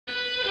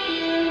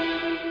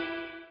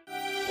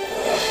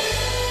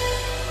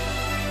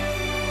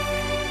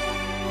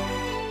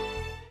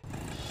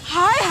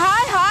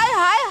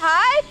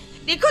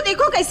देखो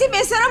देखो कैसी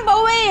बेशरम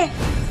बहू है ये।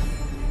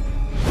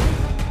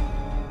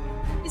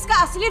 इसका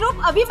असली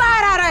रूप अभी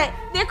बाहर आ रहा है।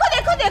 देखो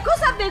देखो देखो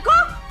सब देखो।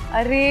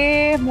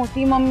 अरे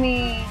मोटी मम्मी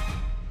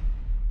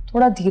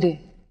थोड़ा धीरे,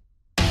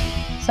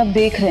 सब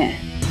देख रहे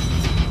हैं।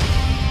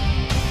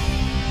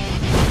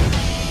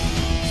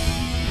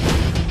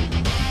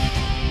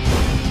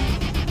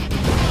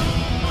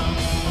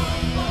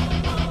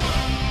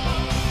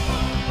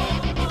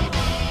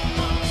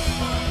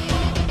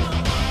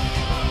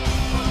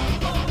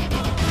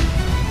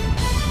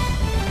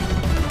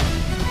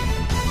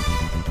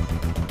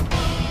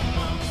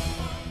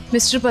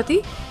 मिस्टर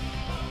पति,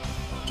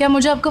 क्या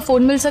मुझे आपका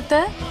फोन मिल सकता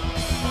है?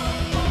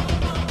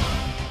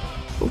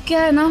 वो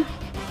क्या है ना,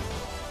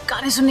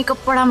 गाने सुनने का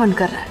बड़ा मन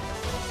कर रहा है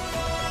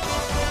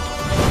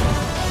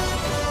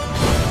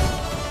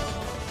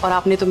और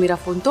आपने तो मेरा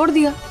फोन तोड़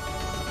दिया,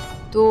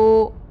 तो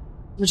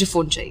मुझे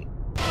फोन चाहिए।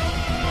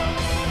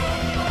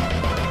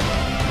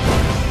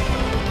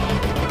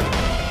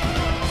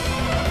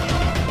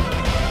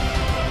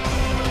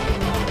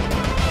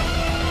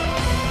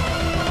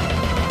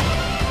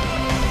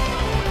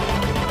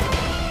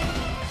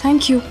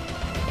 Thank you.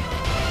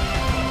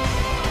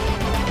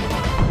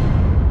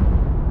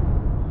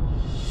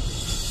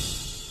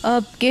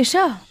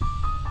 केशा,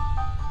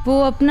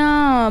 वो अपना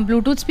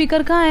ब्लूटूथ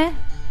स्पीकर कहाँ है?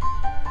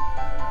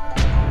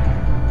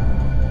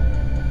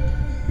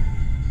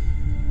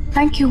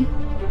 Thank you.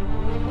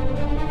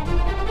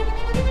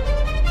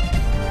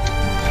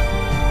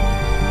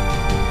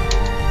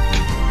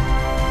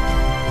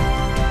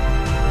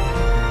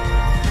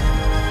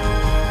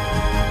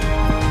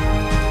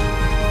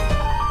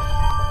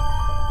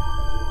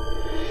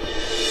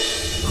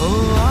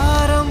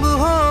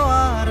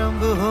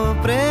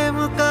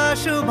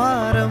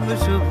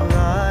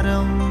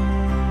 शुभारंभ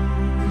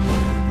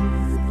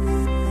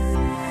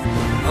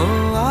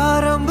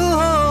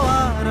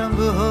शुभारंभ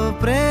हो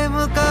प्रेम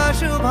का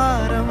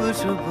शुभारंभ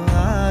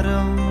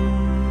शुभारंभ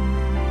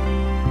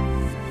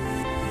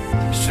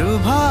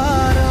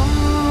शुभारंभ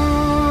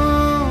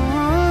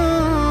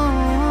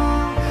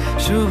शुभारंभ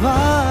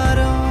शुभारंभ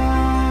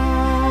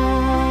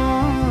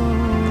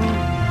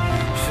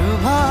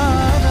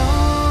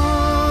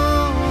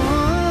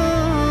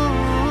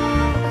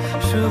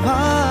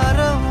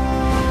शुभारंभ।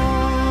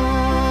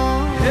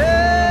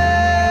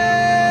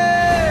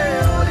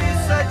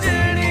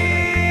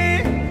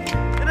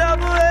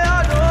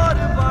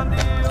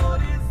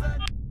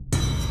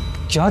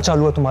 क्या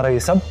चालू है तुम्हारा ये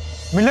सब?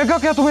 मिलेगा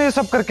क्या तुम्हें ये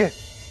सब करके?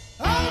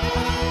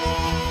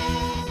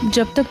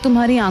 जब तक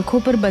तुम्हारी आंखों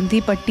पर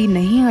बंधी पट्टी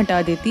नहीं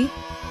हटा देती,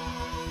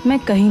 मैं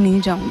कहीं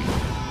नहीं जाऊंगी।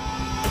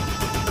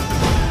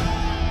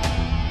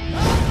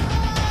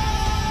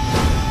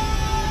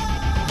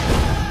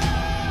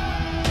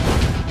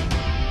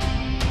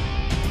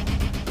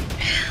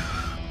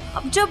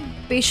 अब जब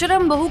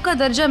बेशरम बहू का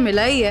दर्जा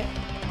मिला ही है,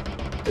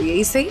 तो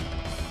यही सही।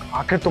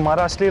 आखिर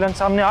तुम्हारा असली रंग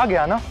सामने आ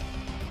गया ना।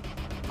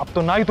 अब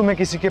तो ना ही तुम्हें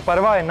किसी की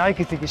परवाह है, ना ही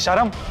किसी की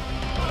शर्म।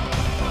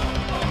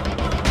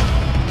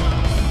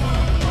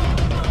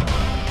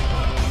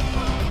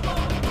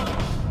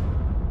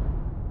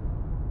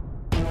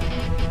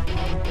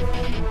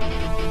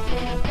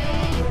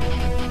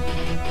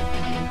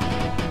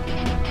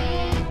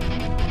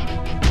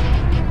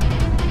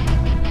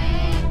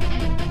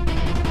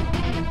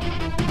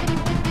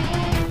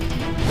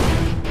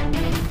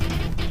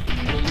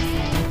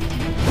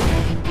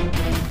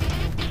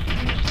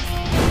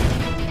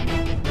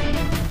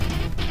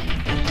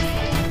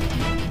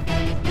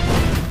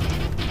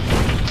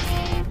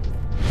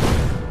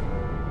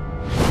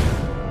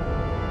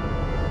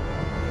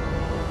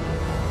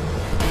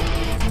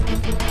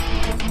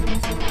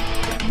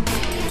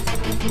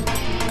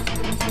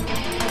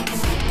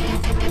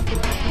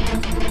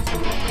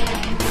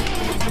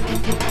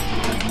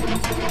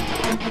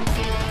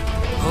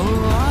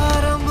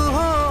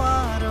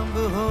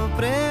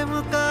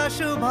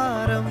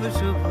 शुभारंभ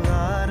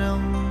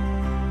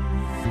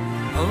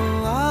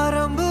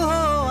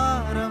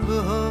शुभारंभ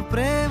हो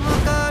प्रेम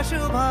का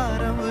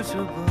शुभारंभ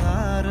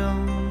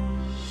शुभारंभ।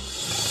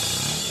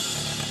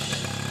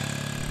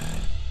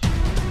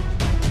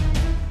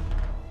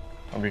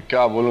 अभी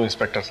क्या बोलूं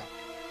इंस्पेक्टर साहब,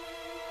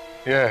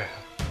 ये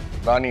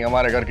रानी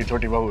हमारे घर की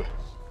छोटी बहू है,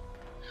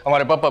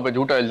 हमारे पापा पे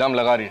झूठा इल्जाम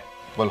लगा रही है।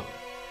 बोलो,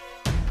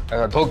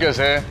 ऐसा धोखे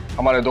से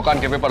हमारे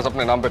दुकान के पेपर्स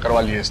अपने नाम पे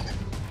करवा लिए इसने।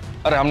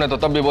 अरे हमने तो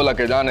तब भी बोला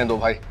कि जाने दो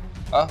भाई।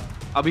 हाँ,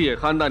 अभी ये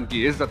खानदान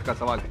की इज्जत का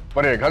सवाल है,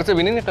 पर ये घर से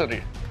भी नहीं निकल रही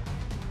है,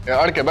 ये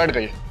अड़ के बैठ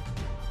गई है।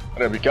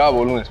 अरे अभी क्या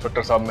बोलूं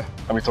इंस्पेक्टर साहब, मैं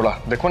अभी थोड़ा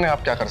देखो ना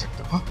आप क्या कर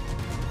सकते हो।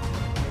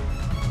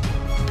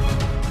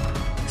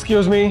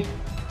 एक्सक्यूज मी,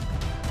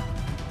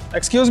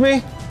 एक्सक्यूज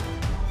मी,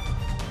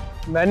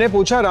 मैंने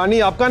पूछा रानी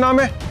आपका नाम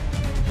है?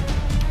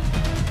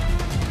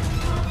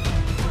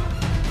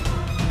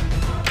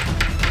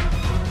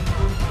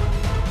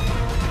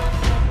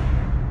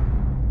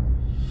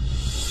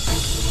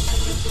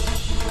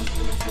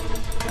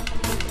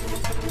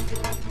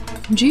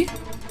 जी,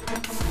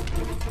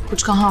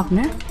 कुछ कहा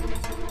आपने?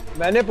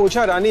 मैंने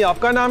पूछा रानी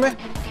आपका नाम है?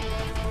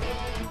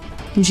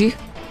 जी।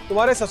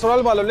 तुम्हारे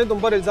ससुराल वालों ने तुम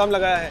पर इल्जाम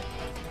लगाया है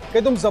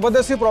कि तुम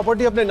जबरदस्ती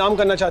प्रॉपर्टी अपने नाम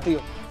करना चाहती हो,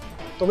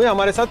 तुम्हें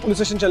हमारे साथ पुलिस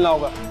स्टेशन चलना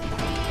होगा।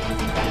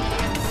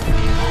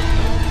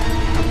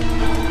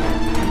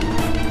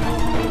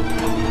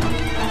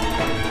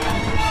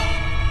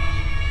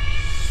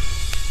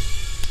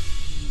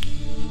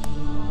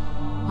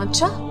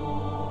 अच्छा,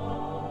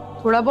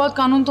 थोड़ा बहुत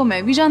कानून तो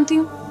मैं भी जानती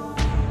हूँ।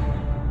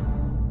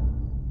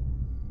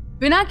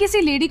 बिना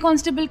किसी लेडी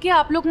कांस्टेबल के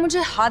आप लोग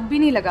मुझे हाथ भी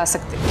नहीं लगा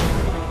सकते।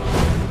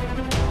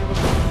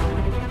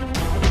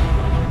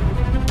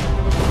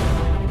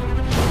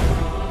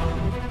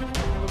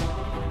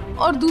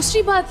 और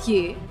दूसरी बात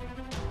ये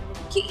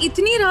कि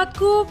इतनी रात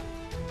को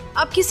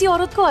आप किसी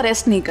औरत को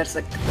अरेस्ट नहीं कर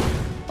सकते।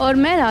 और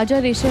मैं राजा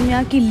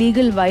रेशमिया की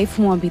लीगल वाइफ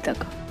हूँ अभी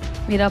तक।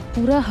 मेरा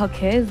पूरा हक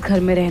है इस घर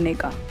में रहने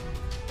का।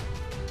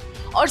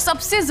 और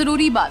सबसे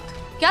जरूरी बात,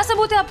 क्या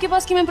सबूत है आपके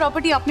पास कि मैं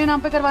प्रॉपर्टी अपने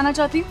नाम पे करवाना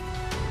चाहती हूँ?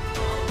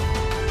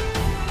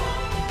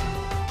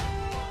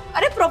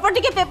 अरे प्रॉपर्टी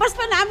के पेपर्स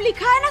पे नाम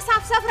लिखा है ना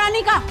साफ साफ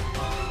रानी का।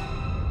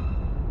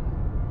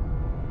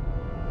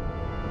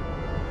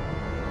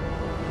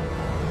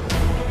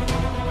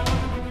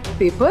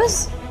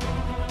 पेपर्स?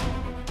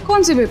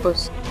 कौन से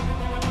पेपर्स?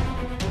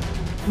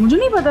 मुझे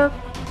नहीं पता।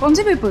 कौन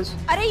से पेपर्स?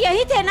 अरे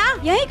यही थे ना,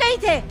 यही कहीं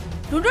थे।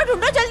 ढूंढो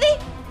ढूंढो जल्दी।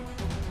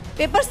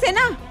 पेपर्स थे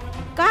ना,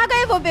 कहाँ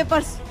गए वो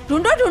पेपर्स?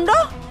 ढूंढो ढूंढो।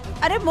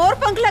 अरे मोर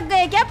पंख लग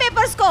गए क्या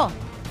पेपर्स को?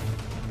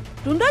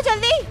 ढूंढो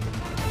जल्दी।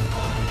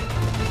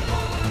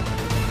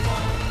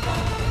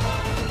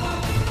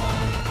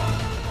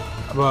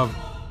 अब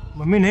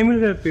मम्मी नहीं मिल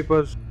रहे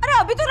पेपर्स। अरे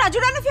अभी तो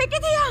राजूड़ा ने फेंके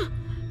थे यहाँ,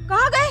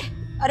 कहाँ गए?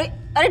 अरे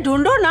अरे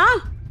ढूंढो ना।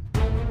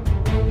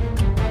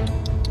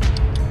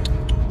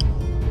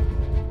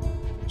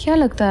 क्या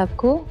लगता है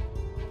आपको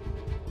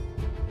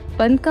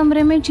बंद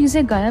कमरे में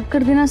चीजें गायब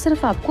कर देना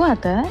सिर्फ आपको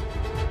आता है?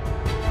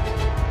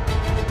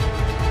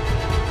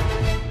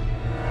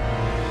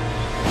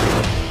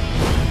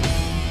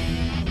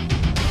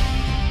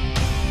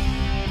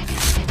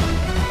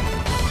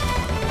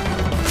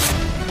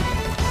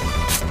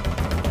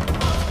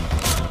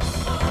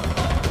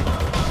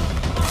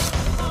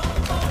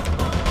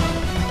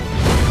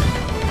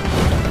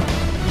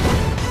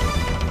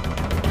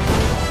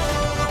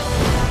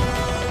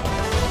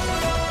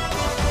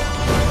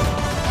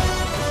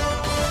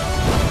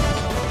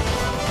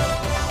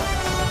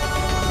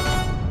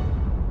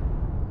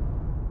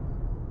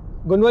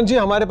 गुणवंत जी,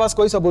 हमारे पास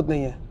कोई सबूत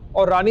नहीं है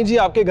और रानी जी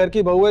आपके घर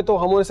की बहू है तो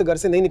हम उन्हें घर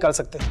से नहीं निकाल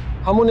सकते।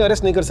 हम उन्हें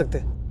अरेस्ट नहीं कर सकते।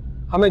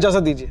 हमें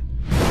इजाजत दीजिए।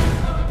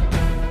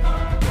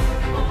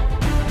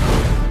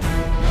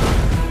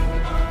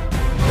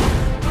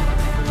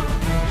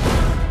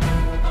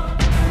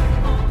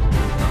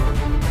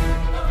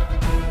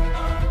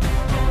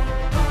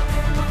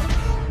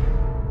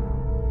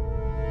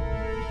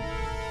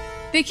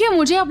 देखिए,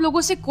 मुझे आप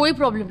लोगों से कोई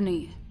प्रॉब्लम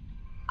नहीं है।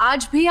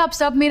 आज भी आप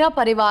सब मेरा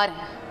परिवार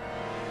है,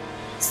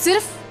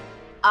 सिर्फ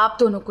आप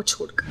दोनों को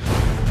छोड़कर।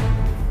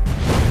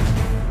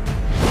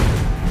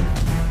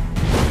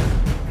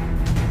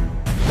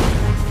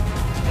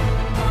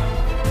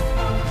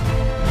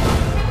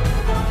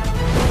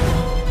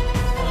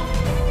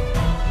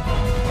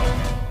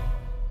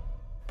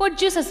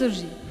 पूज्य ससुर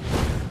जी,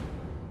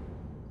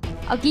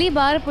 अगली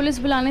बार पुलिस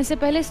बुलाने से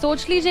पहले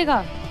सोच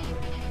लीजिएगा।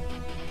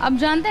 अब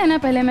जानते हैं ना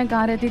पहले मैं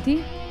कहाँ रहती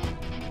थी।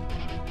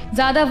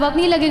 ज्यादा वक्त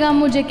नहीं लगेगा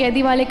मुझे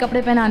कैदी वाले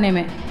कपड़े पहनाने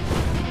में।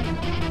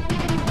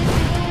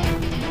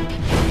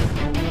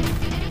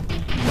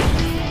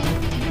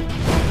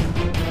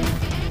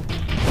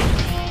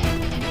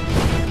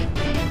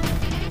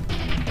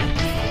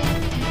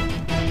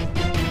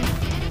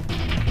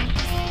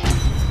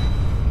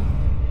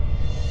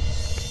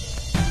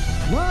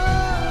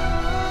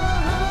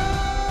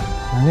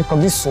 मैंने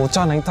कभी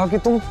सोचा नहीं था कि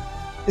तुम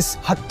इस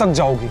हद तक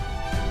जाओगी।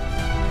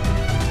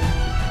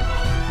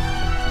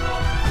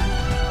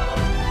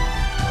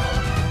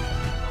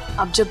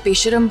 अब जब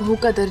बेशरम बहू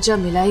का दर्जा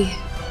मिला ही है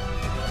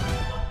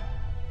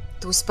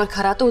तो उस पर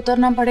खरा तो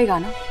उतरना पड़ेगा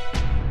ना।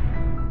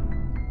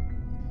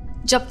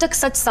 जब तक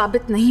सच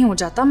साबित नहीं हो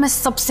जाता मैं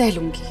सब सह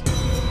लूंगी।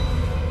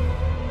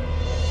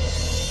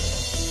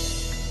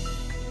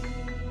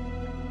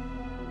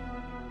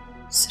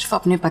 सिर्फ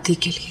अपने पति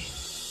के लिए।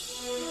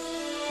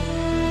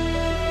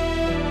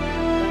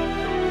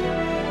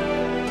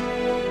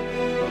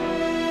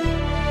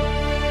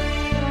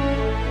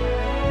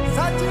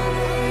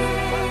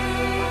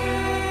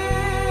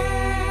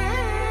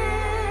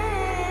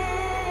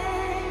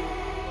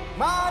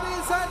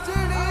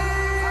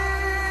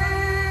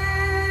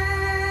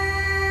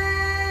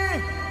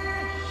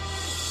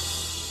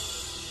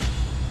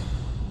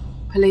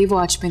 भले ही वो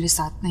आज मेरे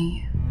साथ नहीं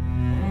है,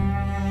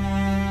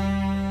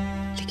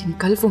 लेकिन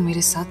कल वो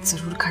मेरे साथ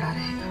जरूर खड़ा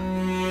रहेगा।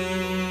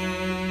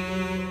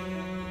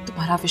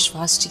 तुम्हारा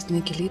विश्वास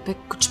जीतने के लिए मैं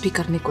कुछ भी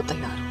करने को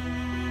तैयार हूं।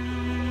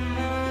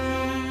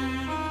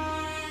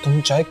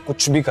 तुम चाहे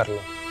कुछ भी कर लो,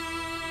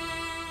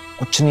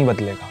 कुछ नहीं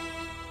बदलेगा।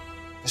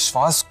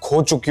 विश्वास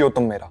खो चुकी हो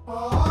तुम मेरा।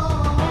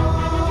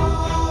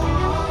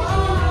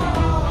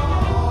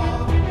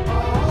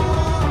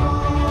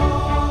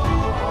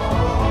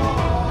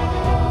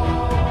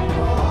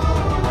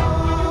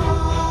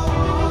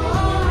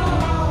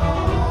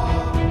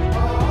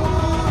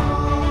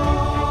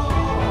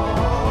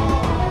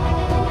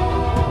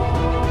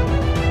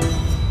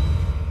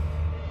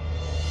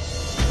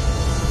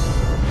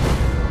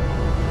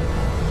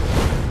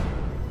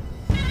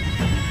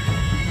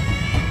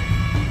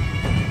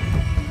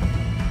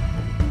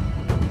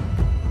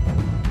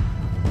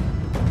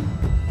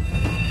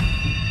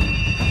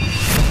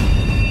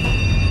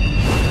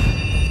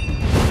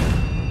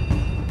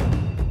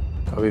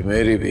 अभी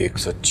मेरी भी एक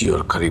सच्ची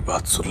और खरी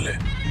बात सुन ले।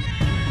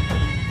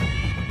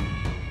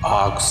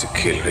 आग से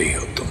खेल रही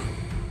हो तुम,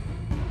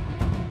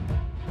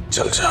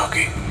 जल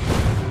जाओगी।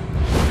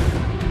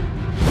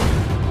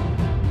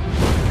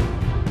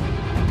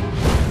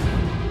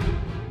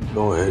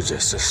 लोहे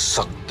जैसे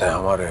सख्त है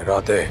हमारे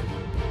इरादे,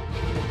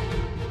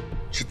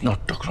 जितना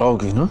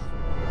टकराओगी ना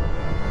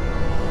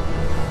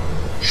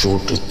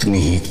चोट उतनी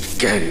ही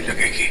गहरी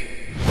लगेगी।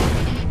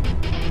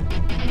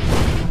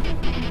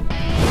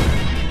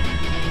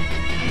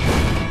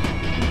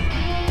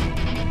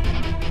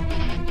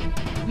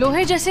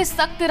 लोहे जैसे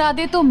सख्त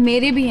इरादे तो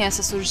मेरे भी हैं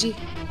ससुर जी।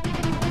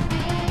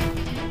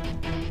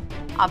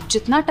 आप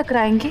जितना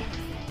टकराएंगे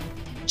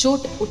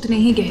चोट उतनी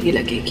ही गहरी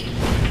लगेगी।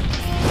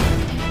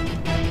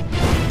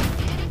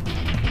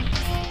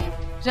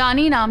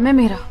 रानी नाम है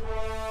मेरा।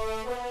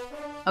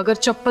 अगर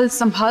चप्पल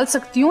संभाल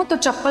सकती हूं तो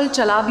चप्पल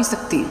चला भी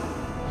सकती हूं।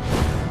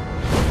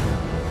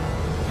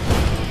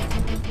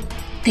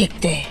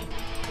 देखते हैं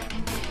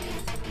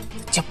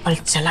चप्पल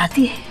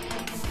चलाती है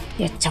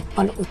या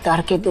चप्पल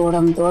उतार के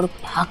दौड़म दौड़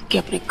भाग के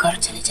अपने घर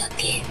चली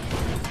जाती है।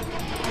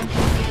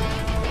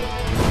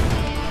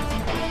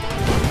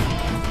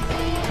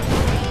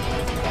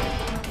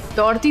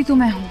 दौड़ती तो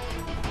मैं हूं,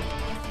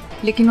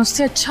 लेकिन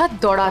उससे अच्छा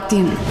दौड़ाती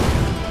हूं।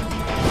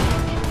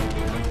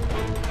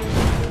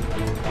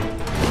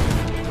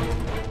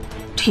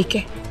 ठीक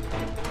है,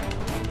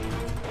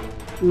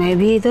 मैं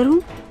भी इधर हूं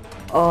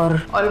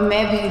और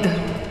मैं भी इधर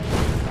हूं।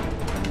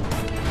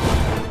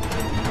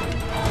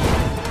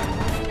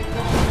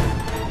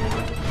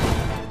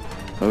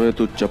 हमें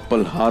तू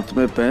चप्पल हाथ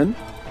में पहन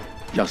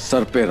या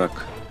सर पे रख,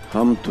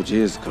 हम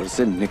तुझे इस घर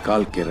से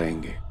निकाल के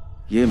रहेंगे।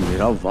 ये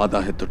मेरा वादा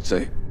है तुझसे।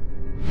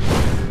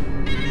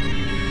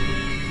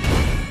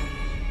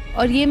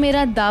 और ये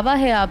मेरा दावा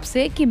है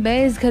आपसे कि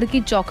मैं इस घर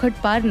की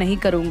चौखट पार नहीं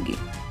करूंगी,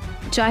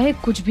 चाहे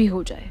कुछ भी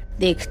हो जाए।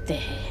 देखते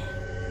हैं।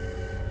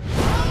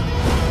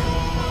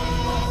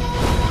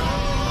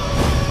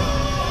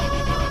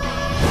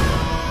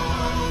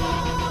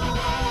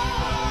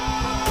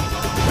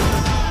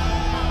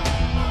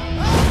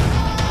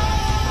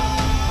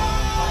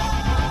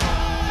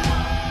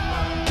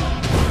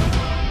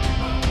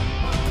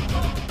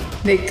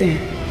 देखते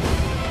हैं।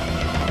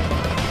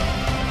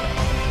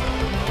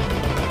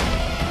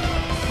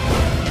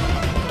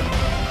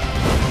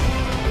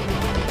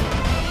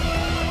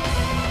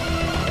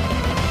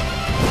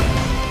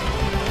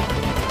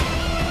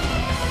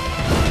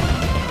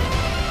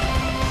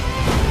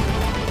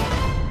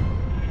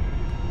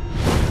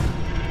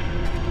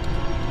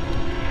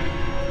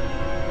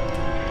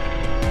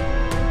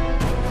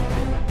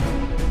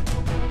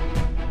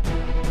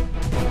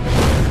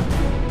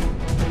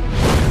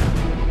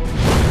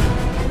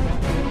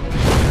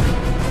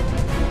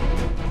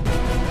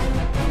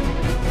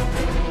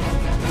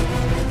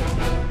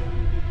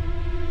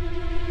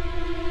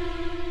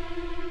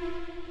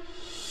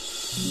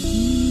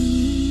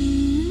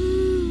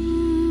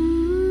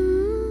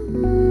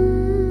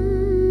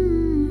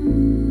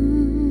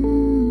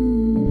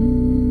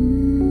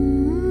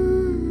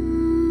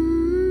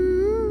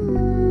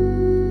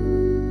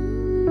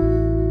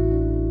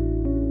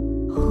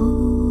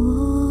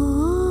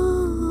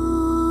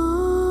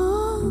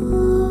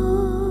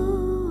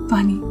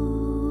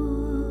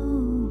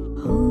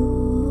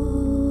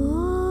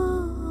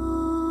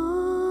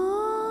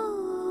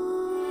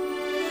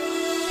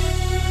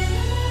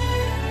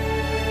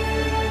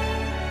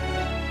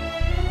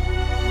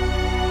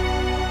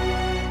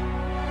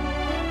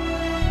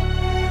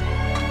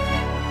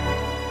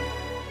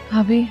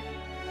 भाभी,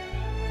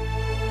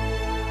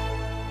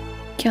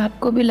 क्या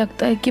आपको भी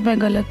लगता है कि मैं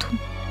गलत हूँ?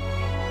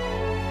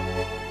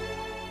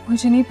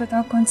 मुझे नहीं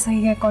पता कौन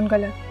सही है कौन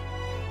गलत,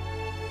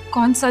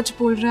 कौन सच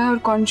बोल रहा है और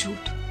कौन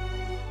झूठ।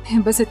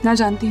 मैं बस इतना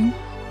जानती हूँ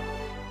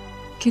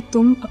कि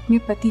तुम अपने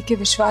पति के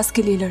विश्वास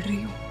के लिए लड़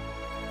रही हो,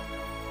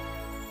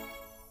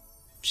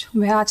 जो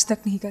मैं आज तक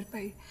नहीं कर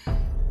पाई।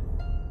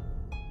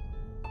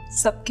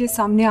 सबके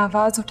सामने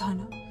आवाज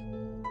उठाना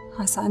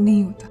आसान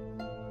नहीं होता।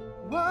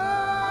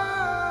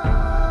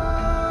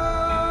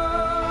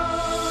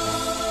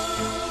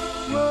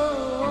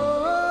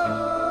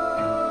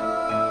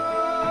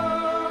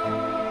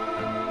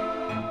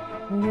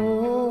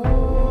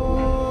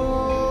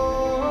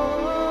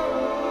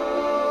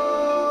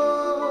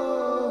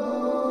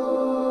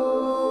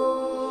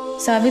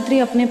 सावित्री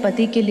अपने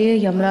पति के लिए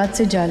यमराज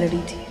से जा लड़ी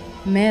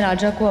थी। मैं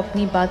राजा को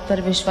अपनी बात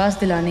पर विश्वास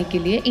दिलाने के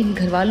लिए इन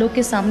घरवालों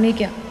के सामने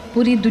क्या,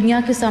 पूरी दुनिया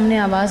के सामने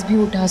आवाज भी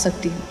उठा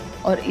सकती हूँ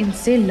और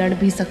इनसे लड़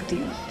भी सकती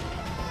हूँ।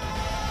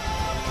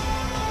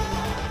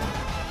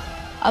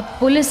 अब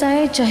पुलिस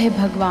आए चाहे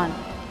भगवान,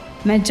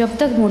 मैं जब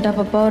तक मोटा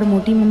पापा और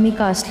मोटी मम्मी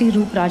का असली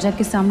रूप राजा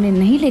के सामने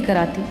नहीं लेकर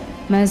आती,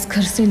 मैं इस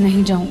घर से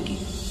नहीं जाऊंगी।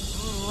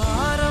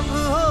 आरंभ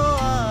हो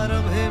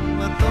आरंभ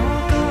हिम्मतों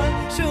का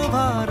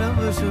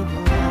शुभारंभ शुभारंभ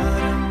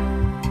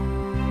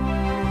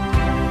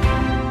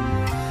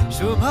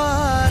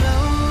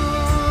शुभारंभ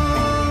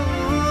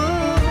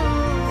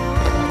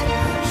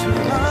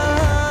शुभारंभ।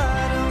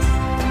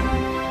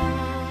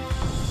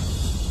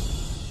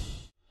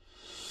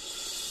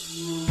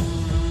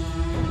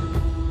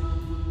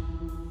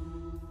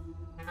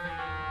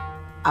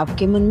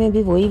 आपके मन में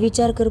भी वही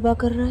विचार करवा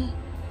कर रहा है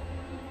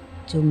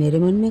जो मेरे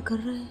मन में कर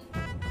रहा है?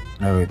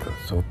 अभी तो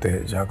सोते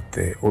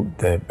जागते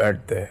उठते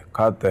बैठते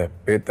खाते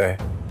पीते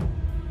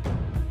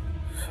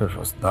सिर्फ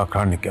उस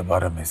नाकानी के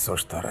बारे में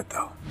सोचता रहता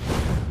हूँ।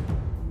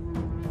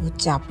 वो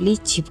चापली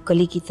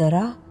छिपकली की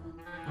तरह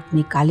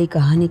अपनी काली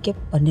कहानी के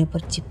पन्ने पर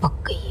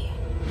चिपक गई है।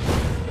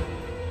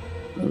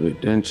 अभी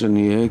टेंशन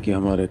ये है कि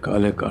हमारे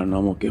काले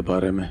कारनामों के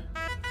बारे में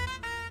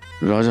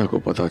राजा को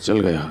पता चल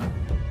गया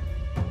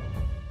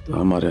तो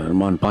हमारे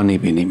अरमान पानी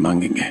भी नहीं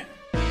मांगेंगे।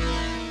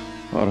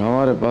 और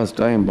हमारे पास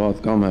टाइम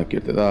बहुत कम है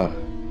कीर्तिदा,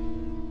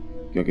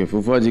 क्योंकि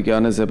फूफा जी के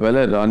आने से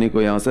पहले रानी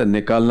को यहाँ से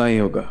निकालना ही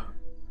होगा,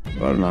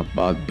 वरना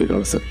बात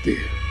बिगड़ सकती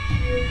है।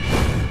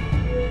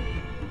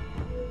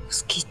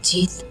 उसकी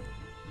जीत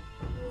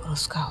और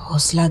उसका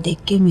हौसला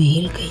देख के मैं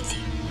हिल गई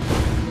थी।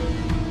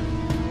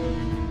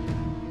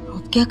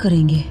 अब क्या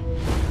करेंगे?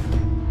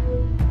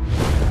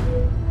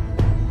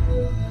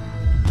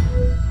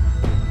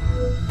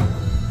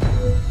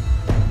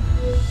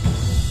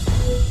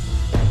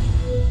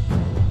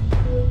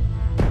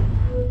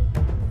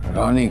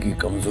 रानी की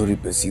कमजोरी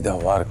पे सीधा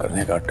वार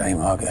करने का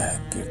टाइम आ गया है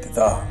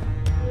कीर्तिदा।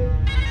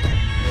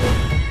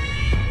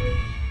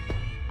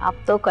 आप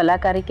तो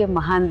कलाकारी के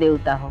महान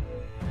देवता हो,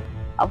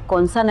 अब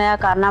कौन सा नया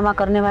कारनामा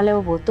करने वाले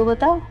हो वो तो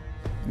बताओ।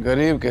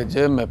 गरीब के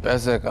जेब में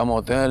पैसे कम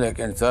होते हैं,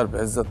 लेकिन सर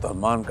पे इज्जत और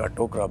मान का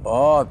टोकरा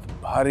बहुत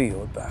भारी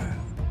होता है।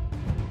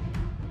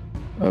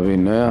 अभी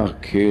नया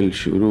खेल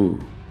शुरू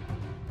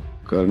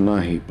करना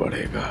ही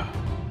पड़ेगा।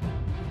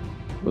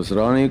 उस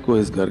रानी को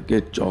इस घर के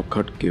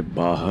चौखट के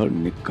बाहर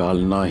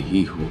निकालना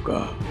ही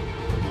होगा।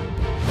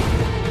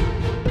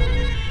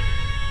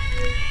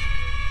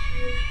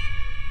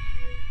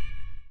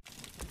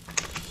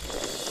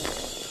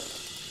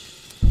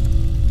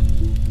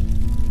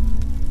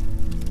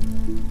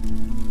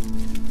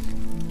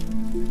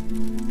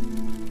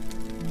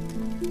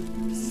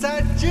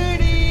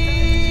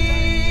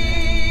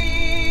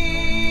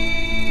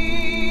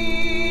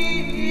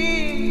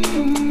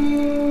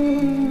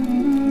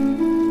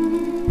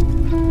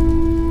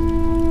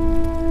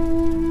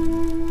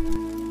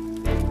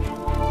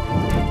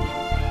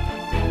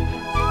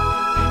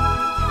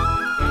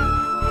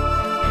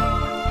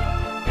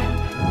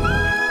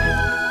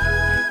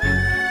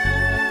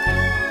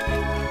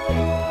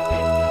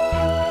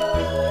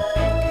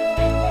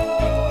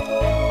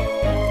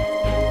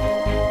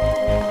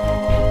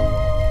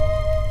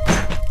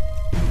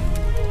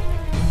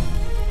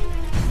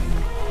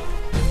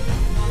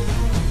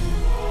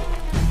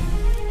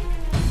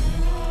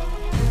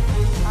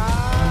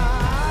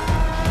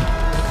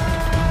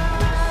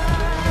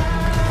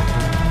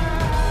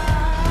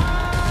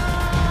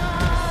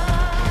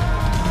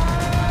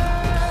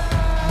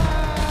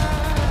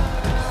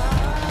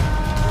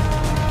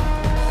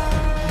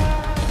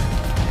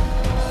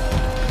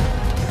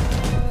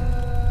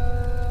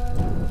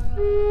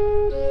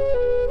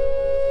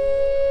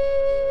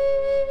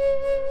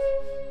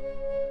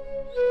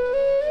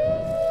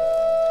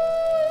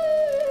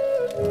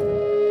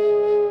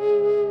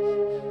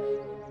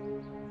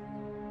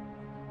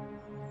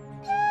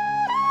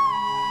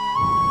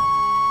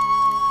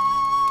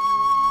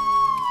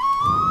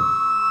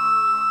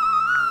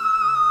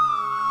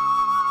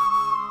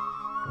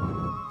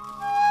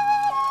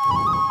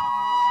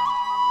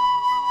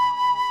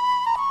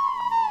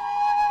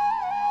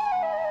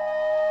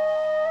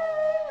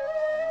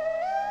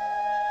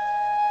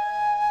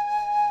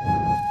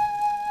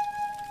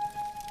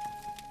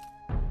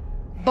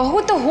 बहू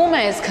तो हूं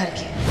मैं इस घर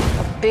की,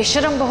 अब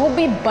बेशरम बहू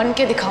भी बन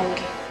के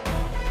दिखाऊंगी।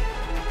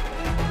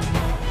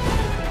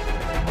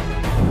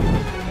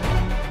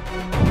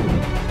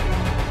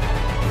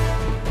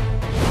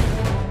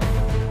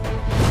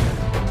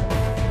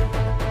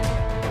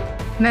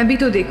 मैं भी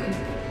तो देखूं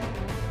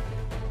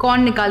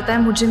कौन निकालता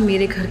है मुझे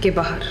मेरे घर के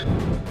बाहर।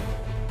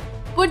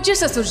 पूज्य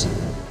ससुर जी,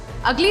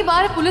 अगली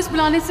बार पुलिस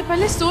बुलाने से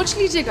पहले सोच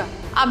लीजिएगा।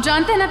 आप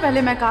जानते हैं ना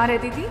पहले मैं कहाँ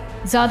रहती थी।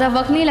 ज्यादा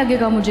वक्त नहीं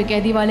लगेगा मुझे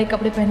कैदी वाले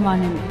कपड़े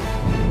पहनवाने में।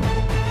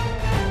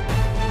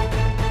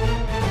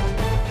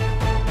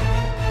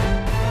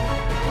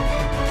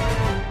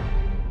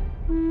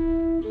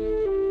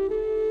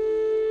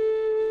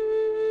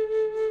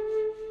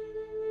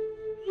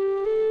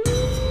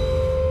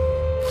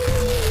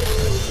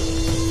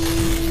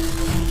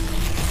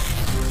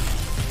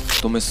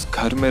 तुम इस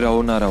घर में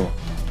रहो ना रहो,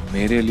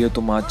 मेरे लिए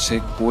तुम आज से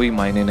कोई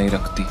मायने नहीं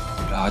रखती।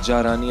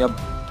 राजा रानी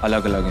अब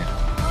अलग अलग हैं।